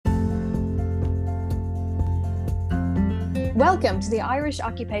Welcome to the Irish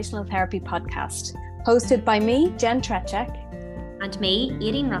Occupational Therapy Podcast, hosted by me, Jen Trechek. And me,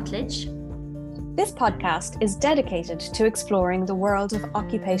 Irene Rutledge. This podcast is dedicated to exploring the world of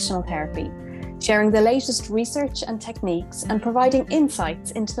occupational therapy, sharing the latest research and techniques and providing insights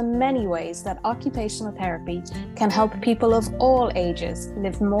into the many ways that occupational therapy can help people of all ages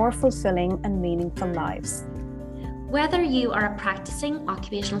live more fulfilling and meaningful lives. Whether you are a practicing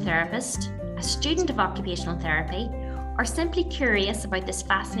occupational therapist, a student of occupational therapy, or simply curious about this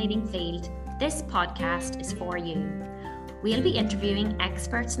fascinating field, this podcast is for you. We'll be interviewing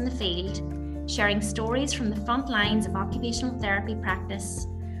experts in the field, sharing stories from the front lines of occupational therapy practice,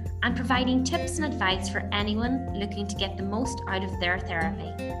 and providing tips and advice for anyone looking to get the most out of their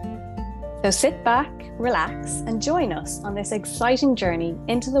therapy. So sit back, relax, and join us on this exciting journey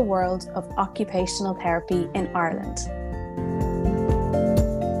into the world of occupational therapy in Ireland.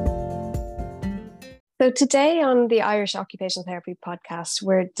 So today on the Irish Occupational Therapy Podcast,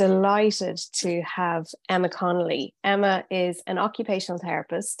 we're delighted to have Emma Connolly. Emma is an occupational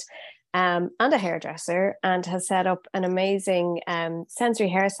therapist and a hairdresser, and has set up an amazing sensory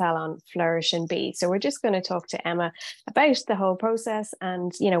hair salon, Flourish and Be. So we're just going to talk to Emma about the whole process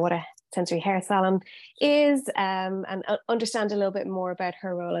and, you know, what a sensory hair salon is, and understand a little bit more about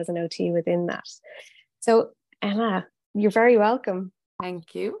her role as an OT within that. So Emma, you're very welcome.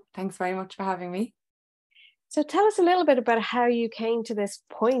 Thank you. Thanks very much for having me. So tell us a little bit about how you came to this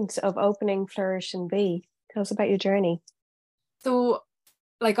point of opening Flourish and Be. Tell us about your journey. So,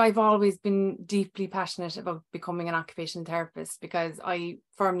 I've always been deeply passionate about becoming an occupational therapist, because I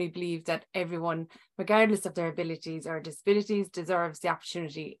firmly believe that everyone, regardless of their abilities or disabilities, deserves the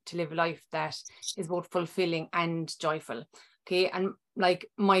opportunity to live a life that is both fulfilling and joyful. Okay, and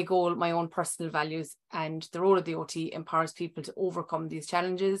my goal, my own personal values, and the role of the OT empowers people to overcome these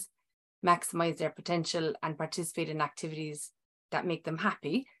challenges, maximize their potential, and participate in activities that make them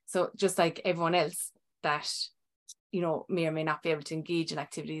happy. So just like everyone else that, you know, may or may not be able to engage in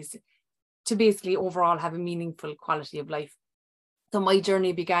activities, to basically overall have a meaningful quality of life. So my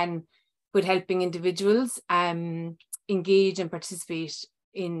journey began with helping individuals engage and participate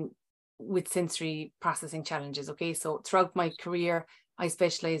with sensory processing challenges. Okay, so throughout my career, I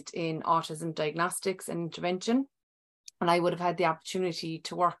specialized in autism diagnostics and intervention. And I would have had the opportunity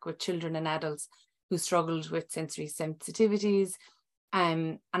to work with children and adults who struggled with sensory sensitivities.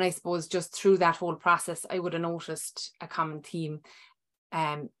 And I suppose just through that whole process, I would have noticed a common theme,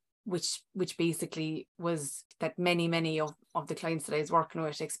 which basically was that many of the clients that I was working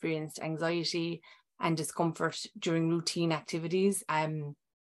with experienced anxiety and discomfort during routine activities, and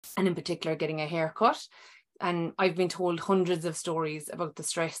in particular getting a haircut. And I've been told hundreds of stories about the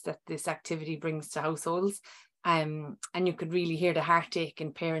stress that this activity brings to households. And you could really hear the heartache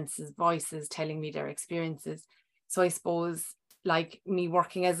in parents' voices telling me their experiences. So I suppose, like me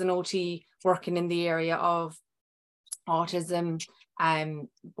working as an OT, working in the area of autism,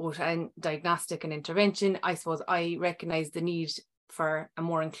 both in diagnostic and intervention, I suppose I recognise the need for a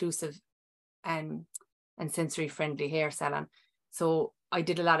more inclusive and sensory friendly hair salon. So I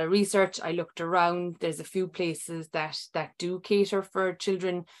did a lot of research. I looked around. There's a few places that do cater for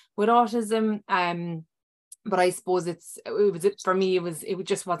children with autism. But I suppose it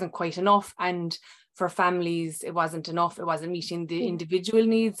just wasn't quite enough, and for families it wasn't enough. It wasn't meeting the individual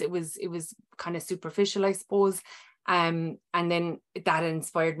needs. It was kind of superficial, I suppose. And then that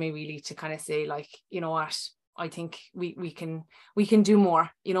inspired me really to kind of say, like, you know what, I think we can do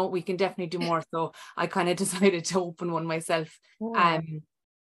more. You know, we can definitely do more. So I kind of decided to open one myself.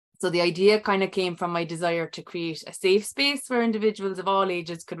 So the idea kind of came from my desire to create a safe space where individuals of all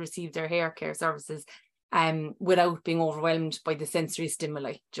ages could receive their hair care services without being overwhelmed by the sensory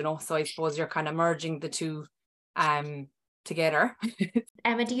stimuli, you know. So I suppose you're kind of merging the two together.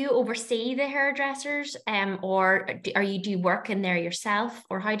 Emma, do you oversee the hairdressers, or do you work in there yourself,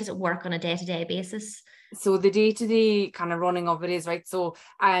 or how does it work on a day-to-day basis? So the day-to-day kind of running of it is, right, so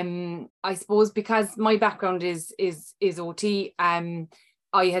I suppose because my background is OT,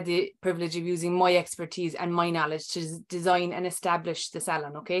 I had the privilege of using my expertise and my knowledge to design and establish the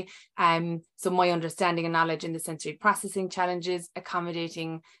salon, okay? So my understanding and knowledge in the sensory processing challenges,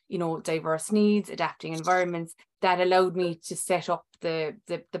 accommodating, you know, diverse needs, adapting environments, that allowed me to set up the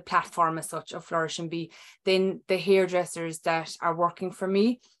platform as such of Flourish and Be. Then the hairdressers that are working for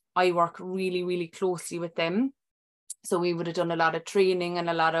me, I work really, really closely with them. So we would have done a lot of training and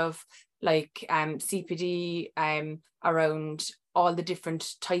a lot of CPD around all the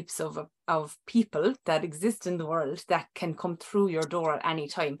different types of people that exist in the world that can come through your door at any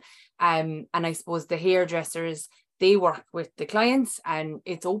time. And I suppose the hairdressers, they work with the clients, and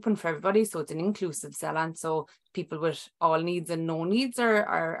it's open for everybody. So it's an inclusive salon. So people with all needs and no needs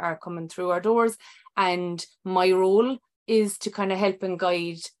are coming through our doors. And my role is to kind of help and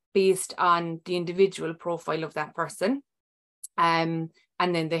guide based on the individual profile of that person. And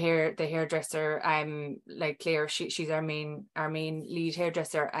then the hairdresser, like Claire, she's our main lead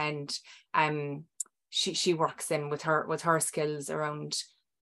hairdresser, and she works in with her skills around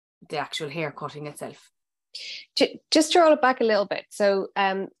the actual hair cutting itself. Just to roll it back a little bit. So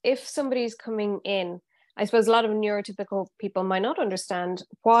if somebody's coming in, I suppose a lot of neurotypical people might not understand,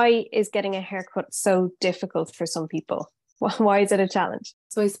 why is getting a haircut so difficult for some people? Why is it a challenge?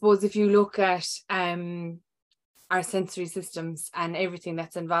 So I suppose if you look at our sensory systems and everything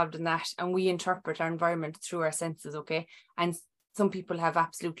that's involved in that, and we interpret our environment through our senses, okay? And some people have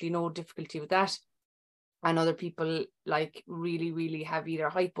absolutely no difficulty with that, and other people like really have either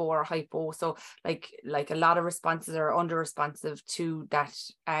hypo or hypo. So like a lot of responses are under responsive to that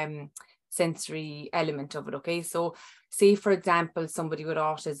sensory element of it, okay? So say for example, somebody with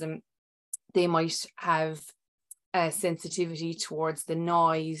autism, they might have a sensitivity towards the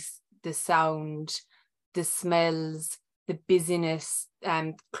noise, the sound, the smells, the busyness,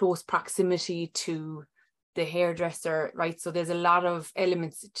 close proximity to the hairdresser, right? So there's a lot of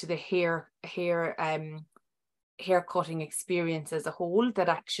elements to the hair cutting experience as a whole that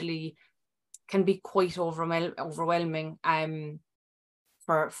actually can be quite overwhelming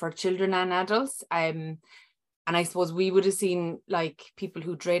for children and adults. And I suppose we would have seen like people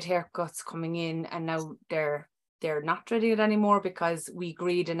who dread haircuts coming in, and now they're not dreading it anymore because we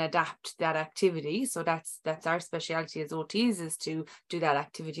grade and adapt that activity. So that's our specialty as OTs, is to do that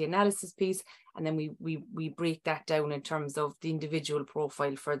activity analysis piece, and then we break that down in terms of the individual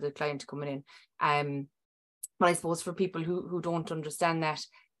profile for the client coming in. But I suppose for people who don't understand that,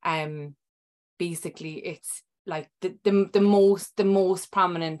 basically it's like the most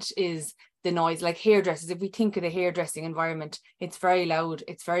prominent is the noise. Like hairdressers, if we think of the hairdressing environment, it's very loud,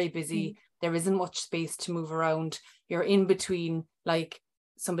 it's very busy. There isn't much space to move around. You're in between like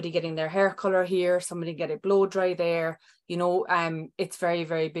somebody getting their hair color here, somebody get it blow dry there, it's very,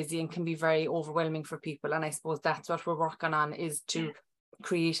 very busy and can be very overwhelming for people. And I suppose that's what we're working on, is to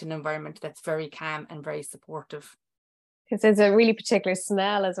create an environment that's very calm and very supportive. Because there's a really particular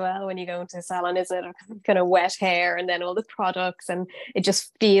smell as well when you go into a salon, isn't it? Kind of wet hair, and then all the products, and it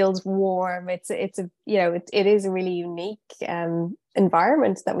just feels warm. It is a really unique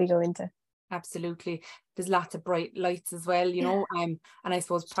environment that we go into. Absolutely. There's lots of bright lights as well, and I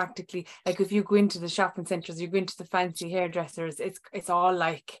suppose practically, like if you go into the shopping centres, you go into the fancy hairdressers, it's all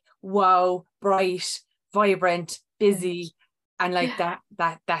like wow, bright, vibrant, busy, and like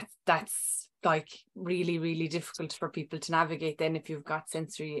that's like really, really difficult for people to navigate then if you've got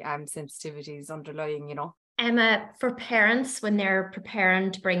sensory sensitivities underlying, Emma, for parents when they're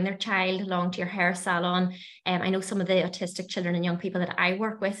preparing to bring their child along to your hair salon, I know some of the autistic children and young people that I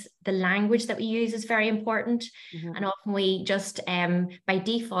work with, the language that we use is very important. Mm-hmm. And often we just by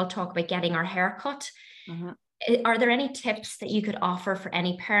default talk about getting our hair cut. Mm-hmm. Are there any tips that you could offer for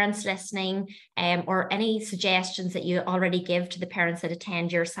any parents listening, or any suggestions that you already give to the parents that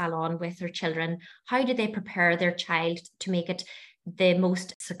attend your salon with their children? How do they prepare their child to make it the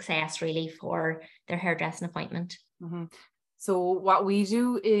most success really for their hairdressing appointment? Mm-hmm. So what we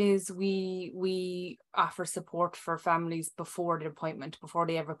do is we offer support for families before the appointment, before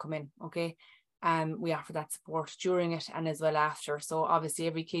they ever come in, okay? We offer that support during it and as well after. So obviously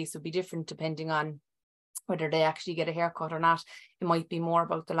every case would be different depending on whether they actually get a haircut or not. It might be more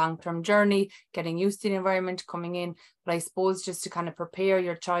about the long-term journey, getting used to the environment, coming in. But I suppose just to kind of prepare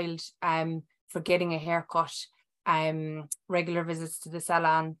your child for getting a haircut, regular visits to the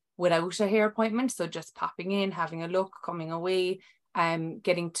salon without a hair appointment, so just popping in, having a look, coming away,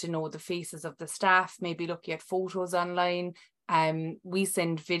 getting to know the faces of the staff, maybe looking at photos online. We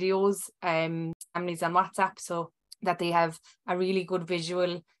send videos, families on WhatsApp, so that they have a really good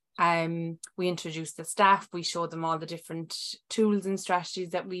visual. We introduce the staff, we show them all the different tools and strategies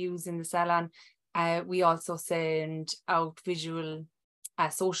that we use in the salon. We also send out visual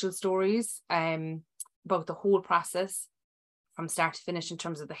social stories about the whole process from start to finish in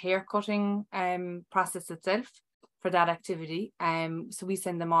terms of the hair cutting process itself for that activity. So we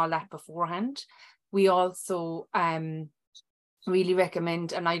send them all that beforehand. We also really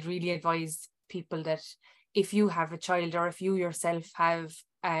recommend, and I'd really advise people that if you have a child or if you yourself have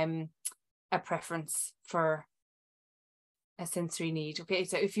a preference for a sensory need, okay,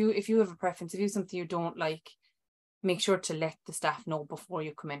 so if you have a preference, if you have something you don't like, make sure to let the staff know before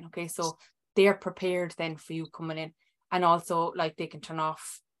you come in, okay, so they're prepared then for you coming in. And also like they can turn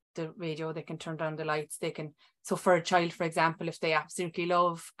off the radio, they can turn down the lights, they can. So for a child, for example, if they absolutely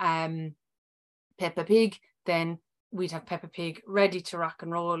love Peppa Pig, then we'd have Peppa Pig ready to rock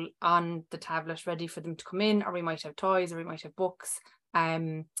and roll on the tablet, ready for them to come in, or we might have toys, or we might have books,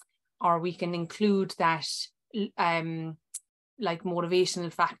 or we can include that like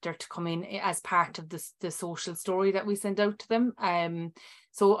motivational factor to come in as part of the social story that we send out to them.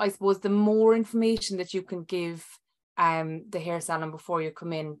 So I suppose the more information that you can give the hair salon before you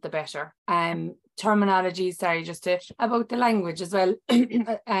come in, the better. Terminology, sorry, just about the language as well.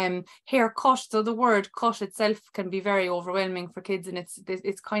 Haircut, so the word cut itself can be very overwhelming for kids, and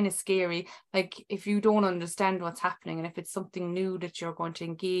it's kind of scary. Like if you don't understand what's happening, and if it's something new that you're going to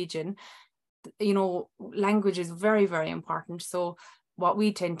engage in, you know, language is very, very important. So what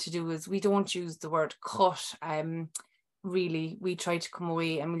we tend to do is we don't use the word cut. Really, we try to come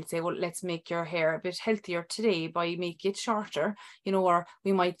away and we'll say, well, let's make your hair a bit healthier today by making it shorter, you know, or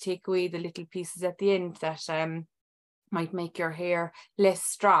we might take away the little pieces at the end that might make your hair less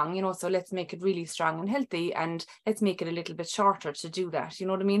strong, you know, so let's make it really strong and healthy, and let's make it a little bit shorter to do that, you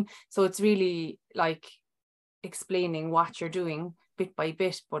know what I mean? So it's really like explaining what you're doing bit by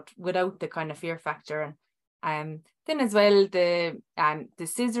bit, but without the kind of fear factor. And then as well, the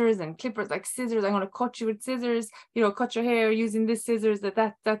scissors and clippers, like scissors, I'm going to cut you with scissors, you know, cut your hair using this scissors,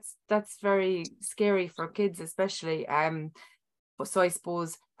 that's very scary for kids especially. So I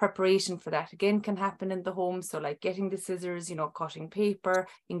suppose preparation for that again can happen in the home. So like getting the scissors, you know, cutting paper,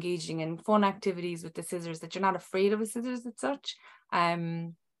 engaging in fun activities with the scissors, that you're not afraid of the scissors as such.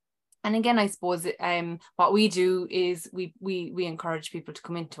 And again, I suppose what we do is we encourage people to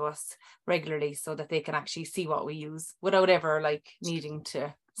come into us regularly so that they can actually see what we use without ever like needing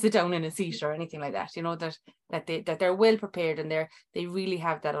to sit down in a seat or anything like that. You know, that they're well prepared and they really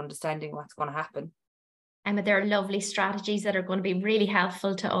have that understanding what's going to happen. And there are lovely strategies that are going to be really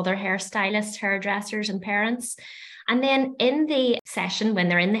helpful to other hairstylists, hairdressers, and parents. And then in the session, when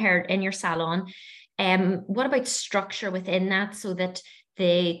they're in your salon, what about structure within that so that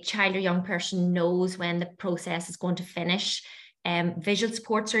the child or young person knows when the process is going to finish? Visual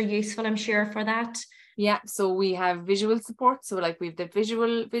supports are useful, I'm sure, for that. Yeah, so we have visual support. So like we've the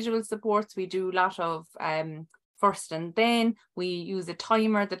visual supports. We do a lot of first, and then we use a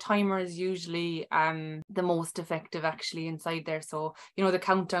timer. The timer is usually the most effective actually inside there. So, you know, the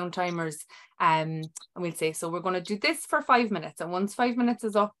countdown timers, and we'll say, so we're going to do this for 5 minutes, and once 5 minutes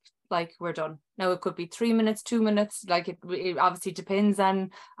is up, like we're done. Now it could be 3 minutes, 2 minutes, like it obviously depends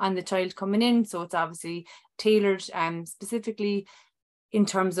on the child coming in. So it's obviously tailored specifically in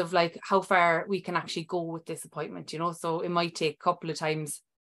terms of like how far we can actually go with this appointment, you know. So it might take a couple of times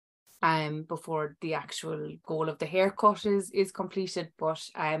before the actual goal of the haircut is completed, but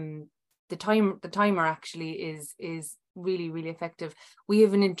the timer actually is really, really effective. We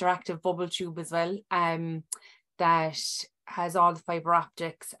have an interactive bubble tube as well that has all the fiber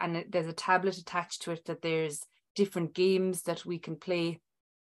optics, and there's a tablet attached to it that there's different games that we can play,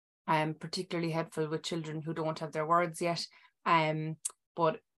 particularly helpful with children who don't have their words yet,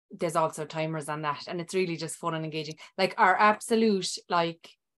 but there's also timers on that, and it's really just fun and engaging. Like our absolute like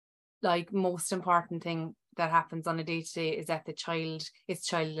most important thing that happens on a day-to-day is that it's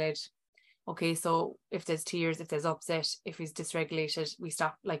child-led. Okay, so if there's tears, if there's upset, if he's dysregulated, we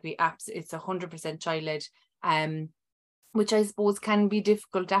stop. Like it's 100% child-led, which I suppose can be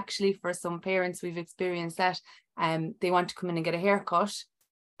difficult actually for some parents. We've experienced that they want to come in and get a haircut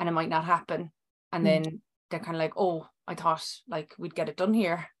and it might not happen, and then they're kind of like, oh, I thought like we'd get it done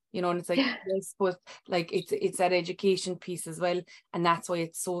here, you know. And it's like, yes, but like it's that education piece as well, and that's why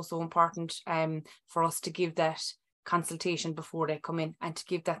it's so important for us to give that consultation before they come in, and to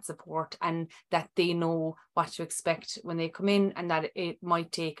give that support, and that they know what to expect when they come in, and that it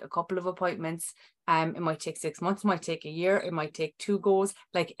might take a couple of appointments, it might take 6 months, it might take a year, it might take 2 goes,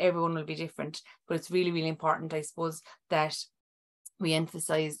 like everyone will be different. But it's really, really important, I suppose, that we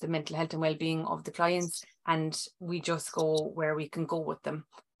emphasize the mental health and well-being of the clients, and we just go where we can go with them.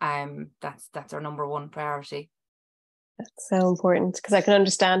 That's our number one priority. That's so important, because I can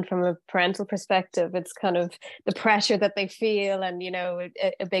understand from a parental perspective, it's kind of the pressure that they feel, and, you know,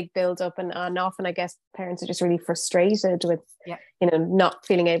 a big build up, and often I guess parents are just really frustrated with, you know, not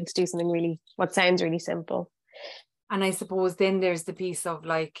feeling able to do something really, what sounds really simple. And I suppose then there's the piece of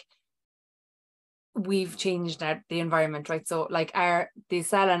like, we've changed the environment, right? So like the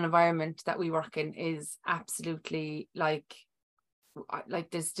salon environment that we work in is absolutely like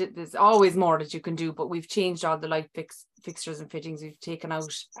there's always more that you can do, but we've changed all the light fixtures and fittings. We've taken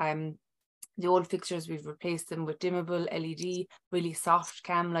out The old fixtures, we've replaced them with dimmable LED, really soft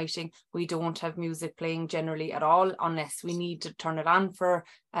cam lighting. We don't have music playing generally at all, unless we need to turn it on for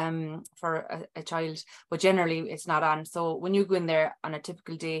a child, but generally it's not on. So when you go in there on a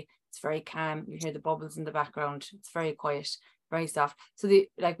typical day, it's very calm. You hear the bubbles in the background. It's very quiet, very soft. So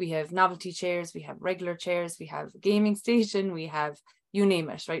we have novelty chairs, we have regular chairs, we have a gaming station, we have, you name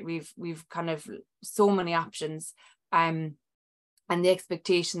it, right? We've kind of so many options. And the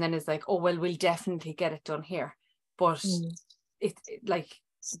expectation then is like, oh, well, we'll definitely get it done here. But it like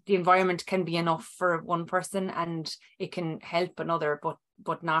the environment can be enough for one person and it can help another,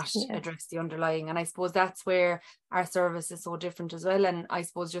 but not address the underlying. And I suppose that's where our service is so different as well. And I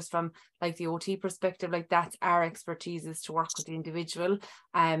suppose just from like the OT perspective, like that's our expertise, is to work with the individual,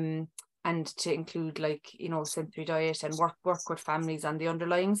 and to include, like, you know, sensory diet, and work with families on the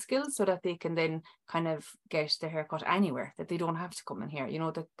underlying skills, so that they can then kind of get their haircut anywhere, that they don't have to come in here, you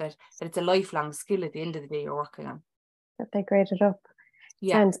know, that it's a lifelong skill at the end of the day you're working on. That they grade it up.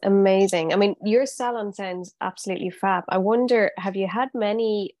 Yeah. Sounds amazing. I mean, your salon sounds absolutely fab. I wonder, have you had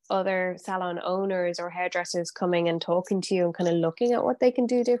many other salon owners or hairdressers coming and talking to you and kind of looking at what they can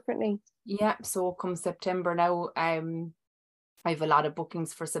do differently? Yeah, so come September now, I have a lot of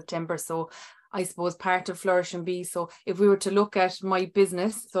bookings for September. So I suppose part of Flourish and Be, so if we were to look at my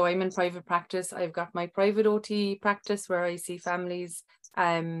business, so I'm in private practice, I've got my private OT practice where I see families,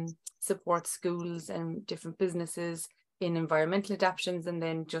 support schools and different businesses in environmental adaptations, and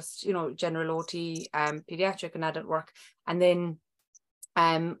then just, you know, general OT, pediatric and adult work. And then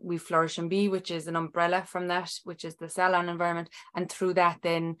we Flourish and Be, which is an umbrella from that, which is the salon environment. And through that,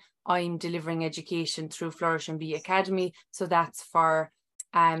 then I'm delivering education through Flourish and Be Academy. So that's for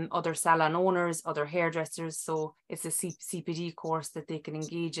other salon owners, other hairdressers. So it's a CPD course that they can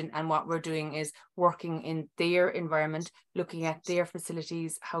engage in. And what we're doing is working in their environment, looking at their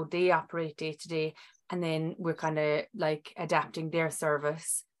facilities, how they operate day to day. And then we're kind of like adapting their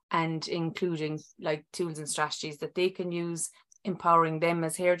service and including like tools and strategies that they can use, empowering them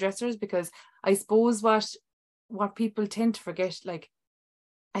as hairdressers. Because I suppose what people tend to forget, like,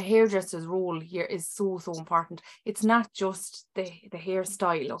 a hairdresser's role here is so important. It's not just the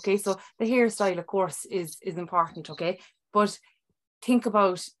hairstyle, okay? So the hairstyle, of course, is important, okay? But think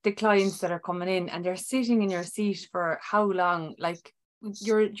about the clients that are coming in and they're sitting in your seat for how long? Like,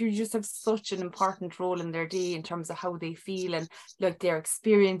 you just have such an important role in their day in terms of how they feel and like their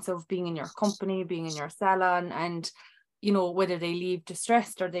experience of being in your company, being in your salon, and, you know, whether they leave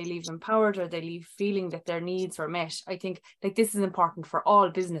distressed or they leave empowered or they leave feeling that their needs were met. I think like this is important for all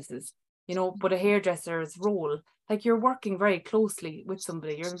businesses, you know, but a hairdresser's role, like, you're working very closely with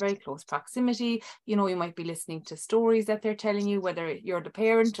somebody, you're in very close proximity, you know, you might be listening to stories that they're telling you, whether you're the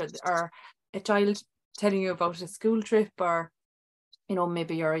parent or a child telling you about a school trip, or, you know,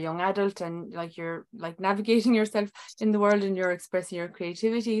 maybe you're a young adult and like you're like navigating yourself in the world and you're expressing your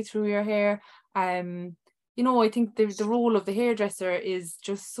creativity through your hair. You know, I think the role of the hairdresser is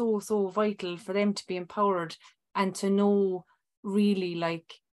just so vital for them to be empowered and to know really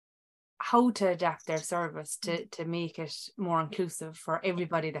like how to adapt their service to make it more inclusive for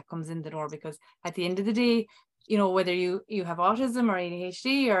everybody that comes in the door. Because at the end of the day, you know, whether you have autism or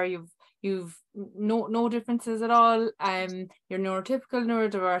ADHD or you've no differences at all, you're neurotypical,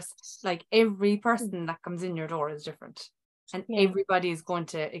 neurodiverse, like every person that comes in your door is different, and everybody is going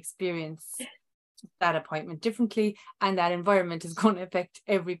to experience that appointment differently, and that environment is going to affect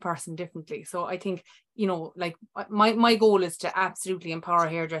every person differently. So I think, you know, like my goal is to absolutely empower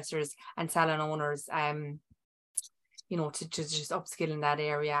hairdressers and salon owners, you know, to just upskill in that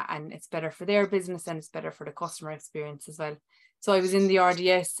area, and it's better for their business and it's better for the customer experience as well. So I was in the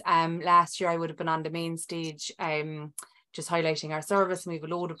RDS last year. I would have been on the main stage, just highlighting our service, and we have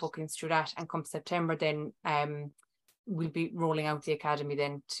a load of bookings through that. And come September, then we'll be rolling out the academy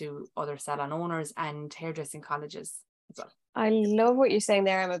then to other salon owners and hairdressing colleges as well. I love what you're saying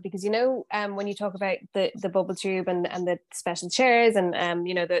there, Emma, because, you know, when you talk about the bubble tube and the special chairs and,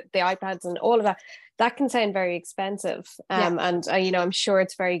 you know, the iPads and all of that, that can sound very expensive. And, you know, I'm sure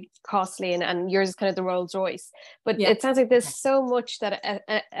it's very costly, and yours is kind of the Rolls Royce. But it sounds like there's so much that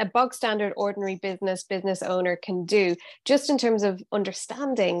a bog standard, ordinary business owner can do, just in terms of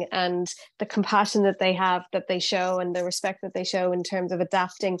understanding and the compassion that they have, that they show, and the respect that they show in terms of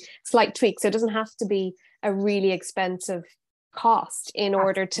adapting slight tweaks. So it doesn't have to be a really expensive cost in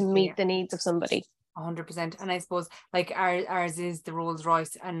order to meet the needs of somebody. 100%. And I suppose like ours is the Rolls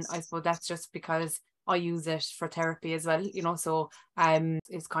Royce, and I suppose that's just because I use it for therapy as well, you know, so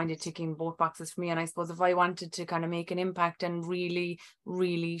it's kind of ticking both boxes for me. And I suppose if I wanted to kind of make an impact and really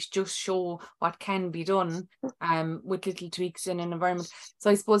just show what can be done with little tweaks in an environment. So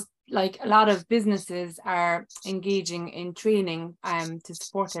I suppose like a lot of businesses are engaging in training to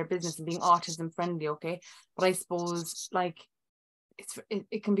support their business and being autism friendly, okay, but I suppose like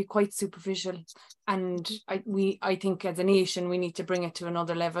it can be quite superficial, and I think as a nation we need to bring it to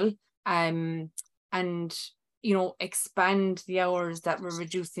another level, and you know, expand the hours that we're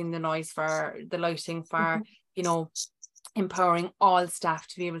reducing the noise for, the lighting for, you know, empowering all staff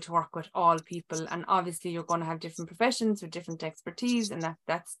to be able to work with all people. And obviously you're going to have different professions with different expertise, and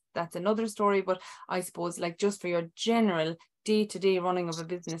that's another story. But I suppose like just for your general day-to-day running of a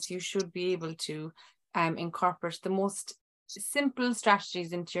business, you should be able to incorporate the most simple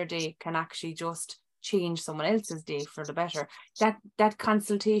strategies into your day can actually just change someone else's day for the better. That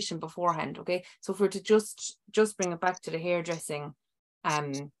consultation beforehand, okay, so if we're to just bring it back to the hairdressing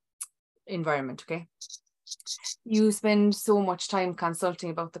environment, okay, you spend so much time consulting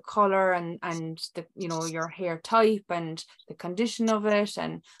about the color and the, you know, your hair type and the condition of it,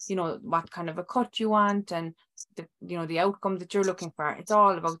 and you know what kind of a cut you want, and the, you know, the outcome that you're looking for. It's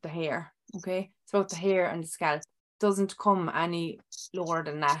all about the hair, okay, it's about the hair and the scalp. Doesn't come any lower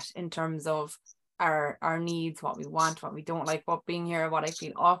than that in terms of our needs, what we want, what we don't like about being here, what I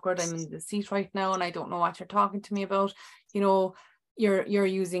feel awkward. I'm in the seat right now and I don't know what you're talking to me about. You know, you're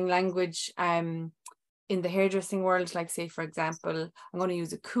using language in the hairdressing world, like say for example, I'm going to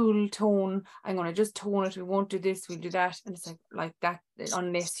use a cool tone, I'm going to just tone it, we won't do this, we'll do that. And it's like that,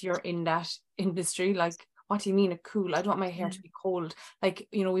 unless you're in that industry, like what do you mean a cool? I don't want my hair to be cold. Like,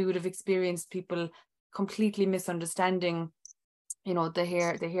 you know, we would have experienced people completely misunderstanding, you know, the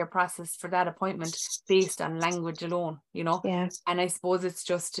hair process for that appointment based on language alone, you know. And I suppose it's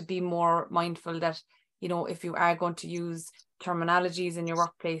just to be more mindful that, you know, if you are going to use terminologies in your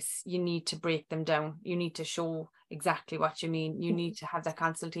workplace, you need to break them down, you need to show exactly what you mean, you need to have that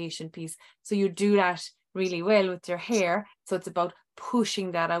consultation piece, so you do that really well with your hair. So it's about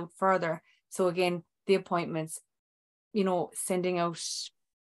pushing that out further. So again, the appointments, you know, sending out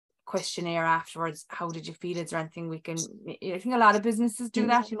questionnaire afterwards, how did you feel? Is there anything we can, I think a lot of businesses do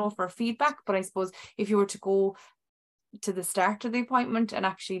that, you know, for feedback. But I suppose if you were to go to the start of the appointment and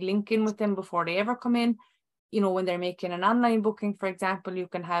actually link in with them before they ever come in, you know, when they're making an online booking, for example, you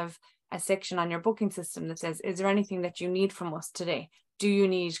can have a section on your booking system that says, is there anything that you need from us today? Do you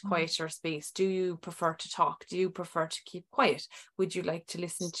need quieter space? Do you prefer to talk? Do you prefer to keep quiet? Would you like to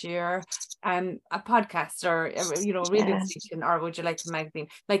listen to your a podcast or, you know, radio station, or would you like a magazine?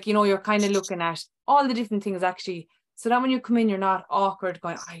 Like, you know, you're kind of looking at all the different things actually, so that when you come in, you're not awkward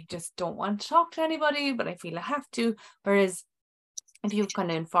going, I just don't want to talk to anybody, but I feel I have to. Whereas if you've kind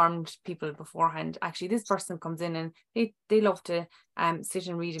of informed people beforehand, actually this person comes in and they love to sit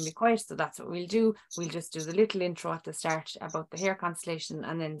and read and be quiet, so that's what we'll do. We'll just do the little intro at the start about the hair constellation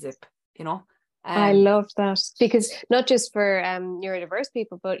and then zip, you know. I love that, because not just for neurodiverse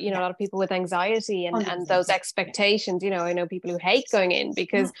people, but you know, a lot of people with anxiety and those expectations, you know, I know people who hate going in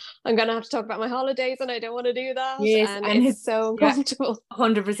because I'm gonna have to talk about my holidays and I don't want to do that. Yes, and it's so uncomfortable.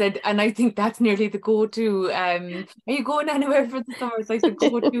 100%. And I think that's nearly the go-to. Are you going anywhere for the summer? It's like the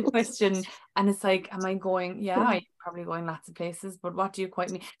go-to question. And it's like, am I going? Yeah, I'm probably going lots of places, but what do you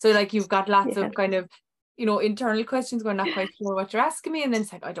quite mean? So like you've got lots of kind of, you know, internal questions going, not quite sure what you're asking me. And then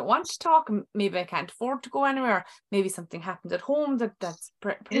it's like, I don't want to talk. Maybe I can't afford to go anywhere. Maybe something happened at home that's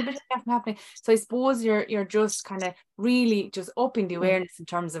prohibited from happening. So I suppose you're just kind of really just upping the awareness in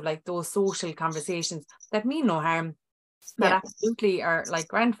terms of like those social conversations that mean no harm, that absolutely are like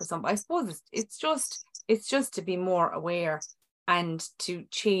grand for some. I suppose it's just to be more aware and to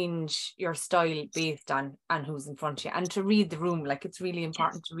change your style based on who's in front of you, and to read the room. Like it's really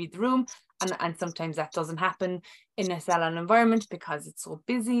important to read the room. And sometimes that doesn't happen in a salon environment because it's so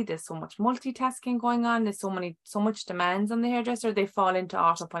busy. There's so much multitasking going on. There's so much demands on the hairdresser. They fall into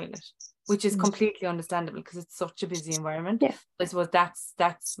autopilot, which is completely understandable because it's such a busy environment. I suppose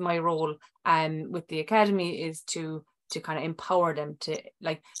that's my role with the academy, is to kind of empower them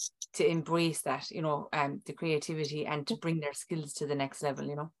to embrace that, you know, the creativity, and to bring their skills to the next level,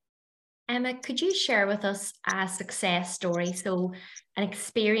 you know. Emma, could you share with us a success story? So an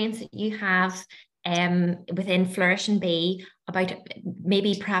experience that you have within Flourish and Be about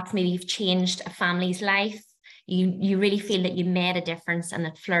perhaps you've changed a family's life. You really feel that you made a difference and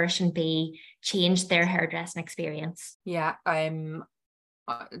that Flourish and Be changed their hairdressing experience. Yeah,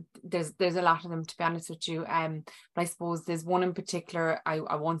 there's a lot of them, to be honest with you. But I suppose there's one in particular,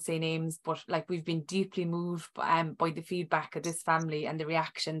 I won't say names, but like we've been deeply moved by the feedback of this family and the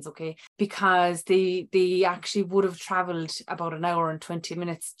reactions, okay, because they actually would have travelled about an hour and 20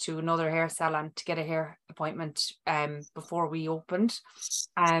 minutes to another hair salon to get a hair appointment before we opened,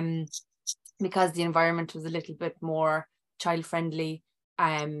 because the environment was a little bit more child friendly,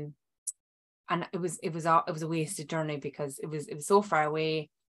 and it was a wasted journey because it was so far away.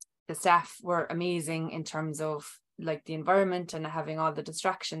 The staff were amazing in terms of like the environment and having all the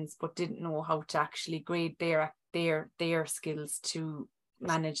distractions, but didn't know how to actually grade their skills to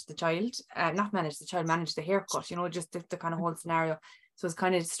manage the child, manage the haircut, just the kind of whole scenario. So it's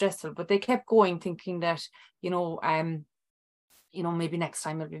kind of stressful, but they kept going thinking that, maybe next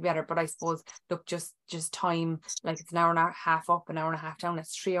time it'll be better. But I suppose, look, just time, like it's an hour and a half up, an hour and a half down,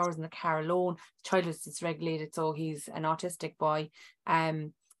 it's 3 hours in the car alone. The child was dysregulated, so he's an autistic boy.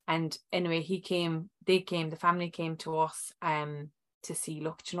 And anyway, the family came to us to see,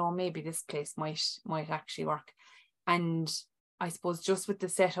 look, maybe this place might actually work. And I suppose just with the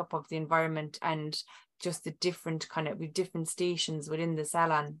setup of the environment and just the different stations within the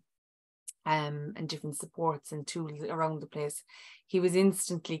salon, and different supports and tools around the place, he was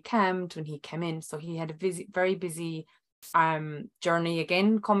instantly calmed when he came in. So he had a very busy journey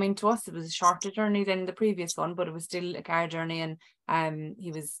again coming to us. It was a shorter journey than the previous one, but it was still a car journey, and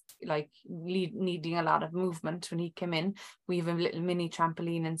he was like needing a lot of movement when he came in. We have a little mini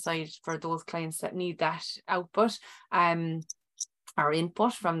trampoline inside for those clients that need that output or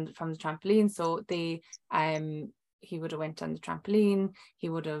input from the trampoline. So he would have went on the trampoline, he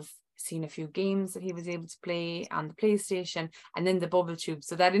would have seen a few games that he was able to play on the PlayStation, and then the bubble tube.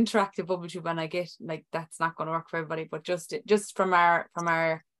 So that interactive bubble tube, and I get like that's not going to work for everybody, but just from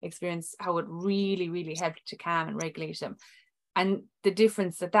our experience, how it really helped to calm and regulate him. And the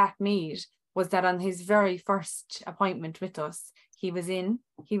difference that made was that on his very first appointment with us, he was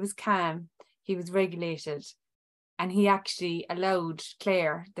calm, he was regulated, and he actually allowed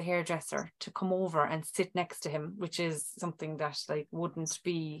Claire, the hairdresser, to come over and sit next to him, which is something that wouldn't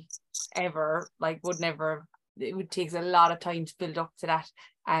be ever, would never, it would take a lot of time to build up to that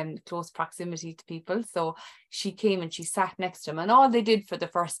close proximity to people. So she came and she sat next to him, and all they did for the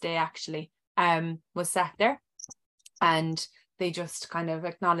first day actually was sat there, and they just kind of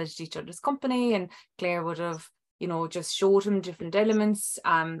acknowledged each other's company, and Claire would have, just showed him different elements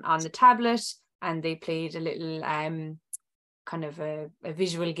on the tablet. And they played a little kind of a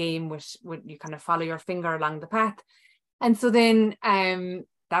visual game with you kind of follow your finger along the path. And so then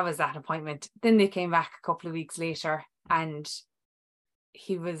that was that appointment. Then they came back a couple of weeks later, and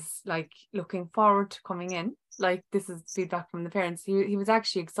he was looking forward to coming in. This is feedback from the parents. He was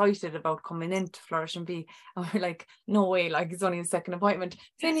actually excited about coming in to Flourish and Be. And we're like, no way, it's only his second appointment.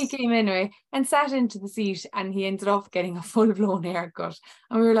 So then he came anyway and sat into the seat, and he ended up getting a full-blown haircut.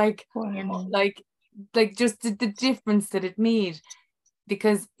 And we were like, wow. Just the difference that it made,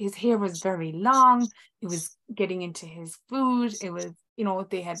 because his hair was very long, it was getting into his food, it was,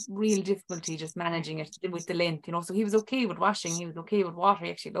 they had real difficulty just managing it with the length, so he was okay with washing, he was okay with water,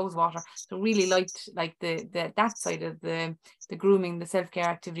 he actually loves water, so really liked that side of the grooming, the self-care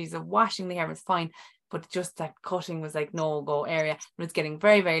activities of washing the hair was fine, but just that cutting was no-go area. It was getting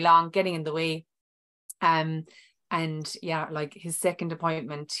very, very long, getting in the way. And yeah, his second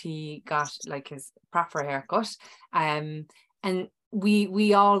appointment, he got his proper haircut. And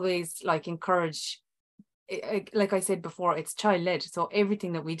we always encourage, like I said before, it's child-led. So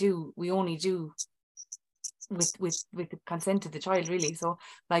everything that we do, we only do with the consent of the child, really. So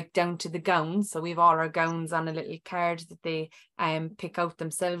down to the gowns. So we've all our gowns on a little card that they pick out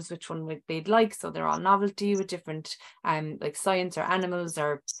themselves which one they'd like. So they're all novelty with different science or animals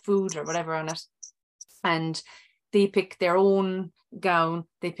or food or whatever on it. And they pick their own gown,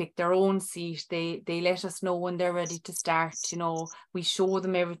 they pick their own seat, they let us know when they're ready to start, we show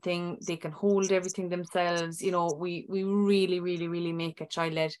them everything, they can hold everything themselves, we really make it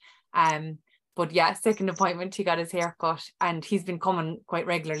child-led. But yeah, second appointment, he got his hair cut, and he's been coming quite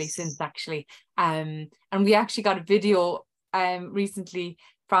regularly since actually. And we actually got a video recently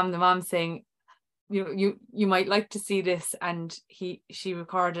from the mom saying, you might like to see this, and she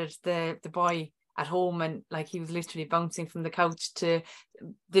recorded the boy at home, and he was literally bouncing from the couch to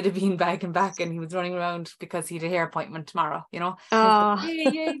the beanbag and back, and he was running around because he had a hair appointment tomorrow, yay,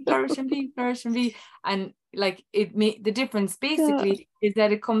 flourish and be. And it made the difference basically is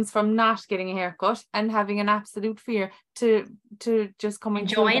that it comes from not getting a haircut and having an absolute fear to just coming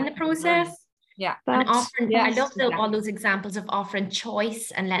enjoying the process. Yeah. And offering, yeah, I love all those examples of offering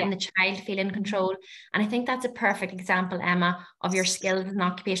choice and letting the child feel in control. And I think that's a perfect example, Emma, of your skills as an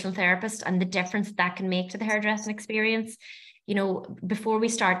occupational therapist and the difference that can make to the hairdressing experience. You know, before we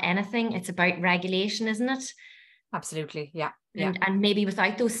start anything, it's about regulation, isn't it? Absolutely. Yeah. And maybe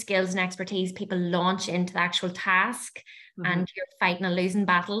without those skills and expertise, people launch into the actual task and you're fighting a losing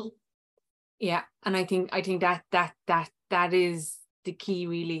battle. Yeah. And I think that is the key,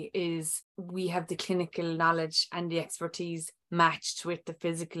 really, is we have the clinical knowledge and the expertise matched with the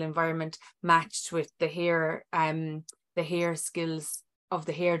physical environment, matched with the hair skills of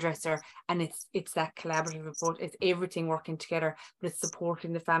the hairdresser, and it's that collaborative approach. It's everything working together, but it's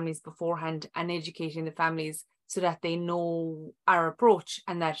supporting the families beforehand and educating the families so that they know our approach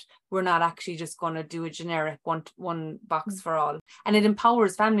and that we're not actually just going to do a generic one box for all. And it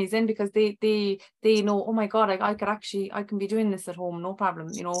empowers families in, because they know, oh my God, I can be doing this at home, no problem,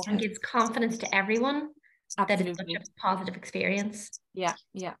 you know. And gives confidence to everyone. Absolutely. That it's such a positive experience. Yeah.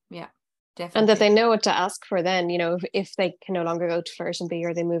 Definitely. And that they know what to ask for then, you know, if they can no longer go to Flourish and Be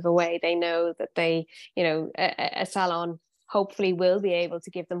or they move away, they know that they, you know, a salon hopefully will be able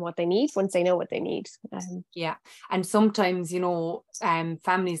to give them what they need once they know what they need. Yeah. And sometimes, you know,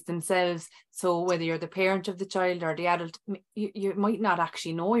 families themselves, so whether you're the parent of the child or the adult, you might not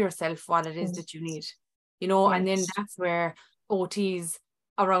actually know yourself what it is that you need, you know. And then that's where OTs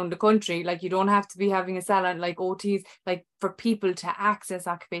around the country, like, you don't have to be having a salon, like OTs, like, for people to access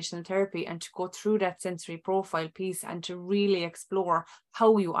occupational therapy and to go through that sensory profile piece and to really explore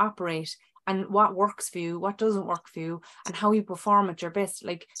how you operate and what works for you, what doesn't work for you, and how you perform at your best.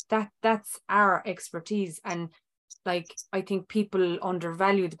 Like that's our expertise. And like, I think people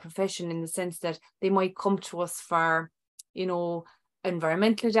undervalue the profession in the sense that they might come to us for, you know,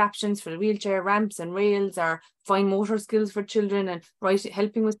 environmental adaptations for the wheelchair, ramps and rails, or fine motor skills for children, and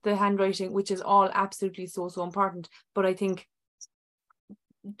helping with the handwriting, which is all absolutely so important. But I think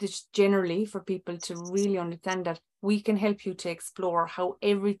just generally for people to really understand that we can help you to explore how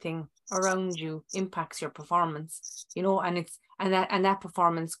everything around you impacts your performance, you know, and that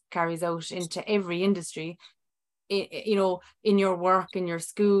performance carries out into every industry, you know, in your work, in your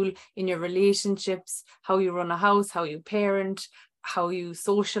school, in your relationships, how you run a house, how you parent, how you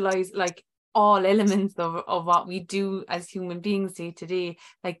socialize, like all elements of what we do as human beings day to day.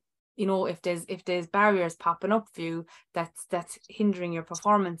 Like, you know, if there's barriers popping up for you that's hindering your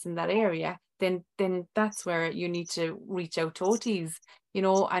performance in that area, then that's where you need to reach out to OTs, you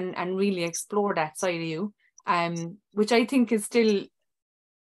know, and really explore that side of you, which I think is still,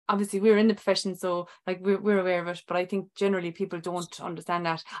 obviously we're in the profession, so like we're aware of it, but I think generally people don't understand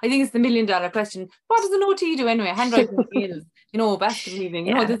that. I think it's the $1 million question. What does an OT do anyway? Handwriting skills, you know, basket weaving,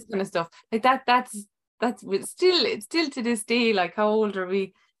 you know, this kind of stuff. Like that's still to this day, like, how old are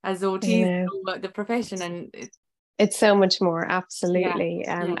we as OTs, you know, about the profession? And it's so much more, absolutely.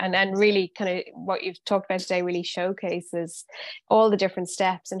 And really kind of what you've talked about today really showcases all the different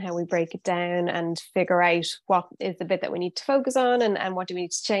steps and how we break it down and figure out what is the bit that we need to focus on and what do we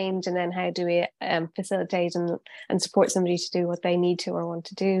need to change, and then how do we facilitate and support somebody to do what they need to or want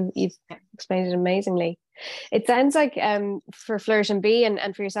to do. You've explained it amazingly. It sounds like for Flourish and Be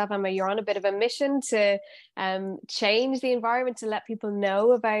and for yourself, Emma, you're on a bit of a mission to change the environment, to let people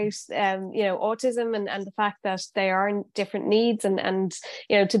know about you know, autism and the fact that they are in different needs, and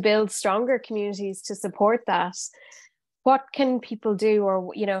you know, to build stronger communities to support that. What can people do,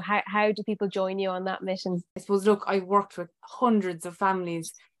 or you know, how do people join you on that mission? I suppose, look, I've worked with hundreds of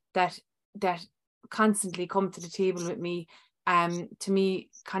families that constantly come to the table with me, to me,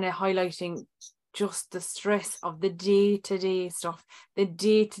 kind of highlighting just the stress of the day-to-day stuff, the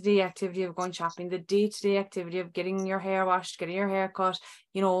day-to-day activity of going shopping, the day-to-day activity of getting your hair washed, getting your hair cut,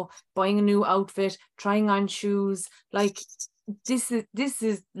 you know, buying a new outfit, trying on shoes. Like, this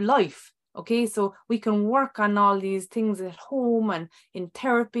is life. Okay, so we can work on all these things at home and in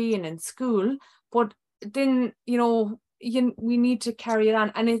therapy and in school, but then, you know, we need to carry it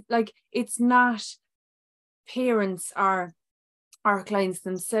on. And it's not parents or our clients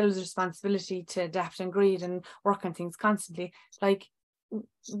themselves responsibility to adapt and grade and work on things constantly. Like,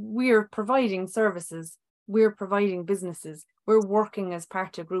 we're providing services, we're providing businesses, we're working as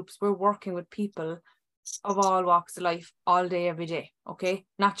part of groups, we're working with people of all walks of life all day, every day. Okay,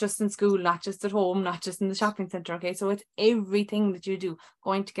 not just in school, not just at home, not just in the shopping center. Okay, so it's everything that you do.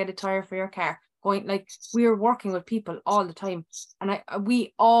 Going to get a tire for your car, going, like, we're working with people all the time, and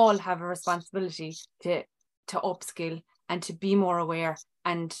we all have a responsibility to upskill and to be more aware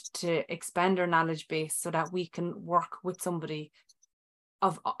and to expand our knowledge base so that we can work with somebody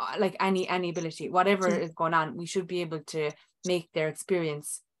of like any ability, whatever is going on. We should be able to make their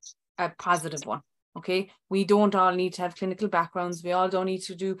experience a positive one. Okay, we don't all need to have clinical backgrounds. We all don't need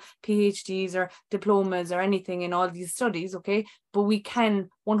to do PhDs or diplomas or anything in all these studies. Okay, but we can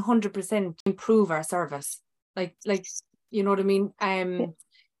 100% improve our service. Like you know what I mean?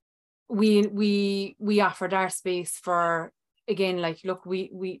 We offered our space for, again, like, look,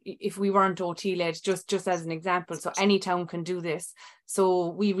 we if we weren't OT led, just as an example, so any town can do this. So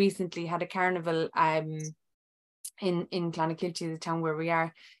we recently had a carnival in Clonakilty, the town where we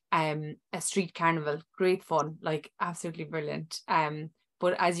are. A street carnival, great fun, like absolutely brilliant.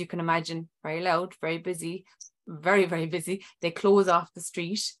 But as you can imagine, very loud, very busy, very, very busy. They close off the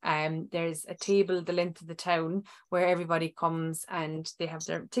street. There's a table the length of the town where everybody comes and they have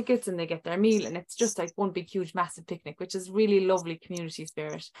their tickets and they get their meal, and it's just like one big huge massive picnic, which is really lovely community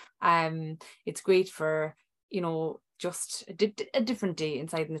spirit. It's great for, you know, just a different day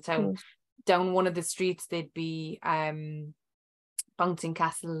inside in the town. Down one of the streets there'd be bouncing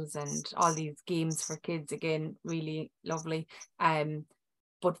castles and all these games for kids, again, really lovely,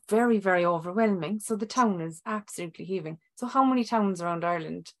 but very, very overwhelming. So the town is absolutely heaving. So how many towns around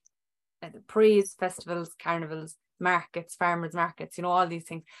Ireland, parades, festivals, carnivals, markets, farmers markets, you know, all these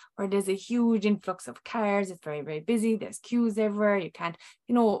things where there's a huge influx of cars, it's very, very busy, there's queues everywhere, you can't,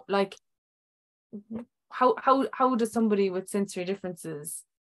 you know, like how does somebody with sensory differences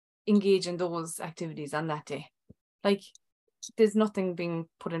engage in those activities on that day? Like, there's nothing being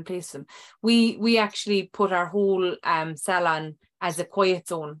put in place for them. We actually put our whole salon as a quiet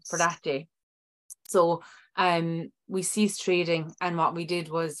zone for that day. So we ceased trading, and what we did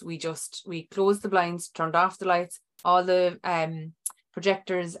was we closed the blinds, turned off the lights, all the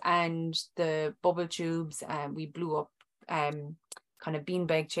projectors and the bubble tubes, and we blew up kind of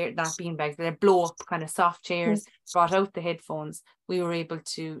beanbag chair, not beanbags, they're blow up kind of soft chairs, brought out the headphones. We were able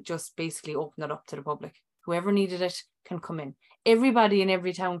to just basically open it up to the public. Whoever needed it can come in. Everybody in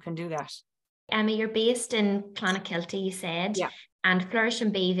every town can do that. Emma, you're based in Clonakilty, you said. Yeah. And Flourish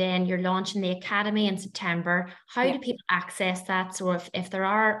and Be, then you're launching the academy in September. How do people access that? So if there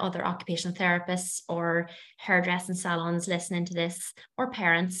are other occupational therapists or hairdressing salons listening to this, or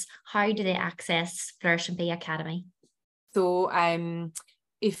parents, how do they access Flourish and Be Academy? So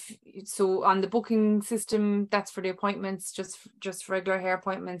so on the booking system, that's for the appointments, just regular hair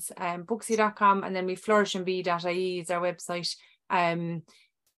appointments, booksy.com, and then we flourishandbe.ie is our website.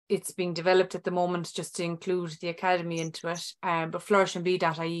 It's being developed at the moment just to include the academy into it, but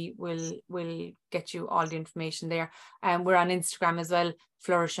flourishandbe.ie will get you all the information there. We're on Instagram as well,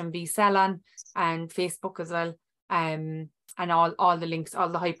 Flourish and Be Salon, and Facebook as well, and all the links, all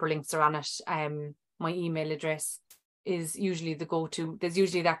the hyperlinks are on it. My email address is usually the go-to. There's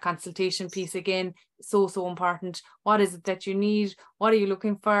usually that consultation piece again, so important. What is it that you need? What are you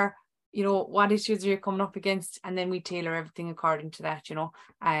looking for? You know, what issues are you coming up against? And then we tailor everything according to that, you know.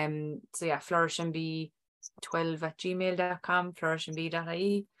 So yeah, flourishandbe12@gmail.com,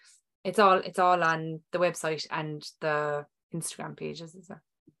 flourishandbe.ie. It's all on the website and the Instagram pages as well.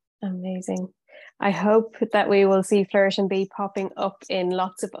 Amazing. I hope that we will see Flourish and Be popping up in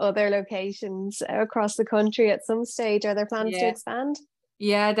lots of other locations across the country at some stage. Are there plans to expand?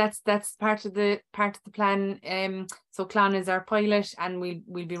 Yeah, that's part of the plan. So Clon is our pilot, and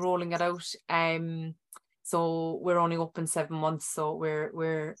we'll be rolling it out. So we're only open 7 months, so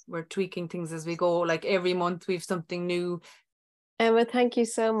we're tweaking things as we go. Like every month we've something new. Emma, thank you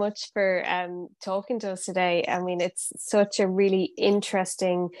so much for talking to us today. I mean, it's such a really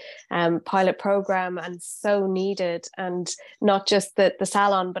interesting pilot program and so needed, and not just the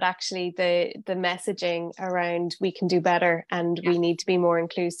salon, but actually the messaging around we can do better and we need to be more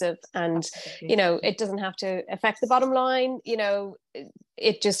inclusive. And, you know, it doesn't have to affect the bottom line, you know,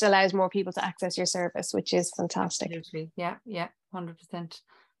 it just allows more people to access your service, which is fantastic. Absolutely. Yeah, 100%.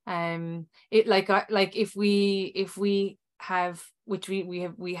 If we have, which we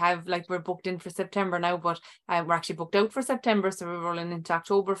have, like, we're booked in for September now, but we're actually booked out for September, so we're rolling into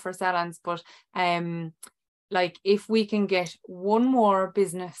October for salons. But like, if we can get one more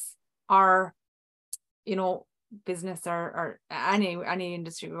business, or, you know, business or any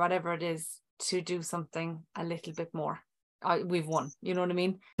industry, whatever it is, to do something a little bit more, we've won. You know what I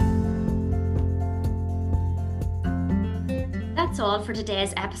mean? That's all for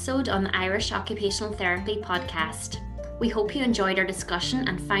today's episode on the Irish Occupational Therapy podcast. We hope you enjoyed our discussion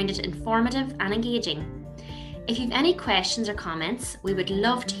and found it informative and engaging. If you've any questions or comments, we would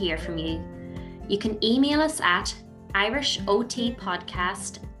love to hear from you. You can email us at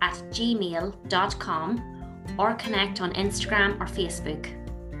irishotpodcast@gmail.com or connect on Instagram or Facebook.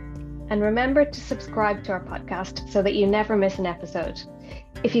 And remember to subscribe to our podcast so that you never miss an episode.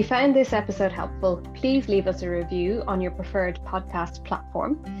 If you found this episode helpful, please leave us a review on your preferred podcast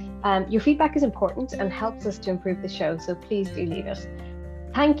platform. Your feedback is important and helps us to improve the show, so please do leave it.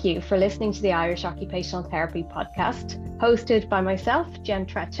 Thank you for listening to the Irish Occupational Therapy Podcast, hosted by myself, Jen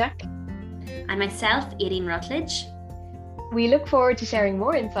Trechak. And myself, Aileen Rutledge. We look forward to sharing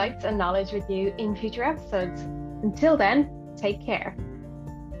more insights and knowledge with you in future episodes. Until then, take care.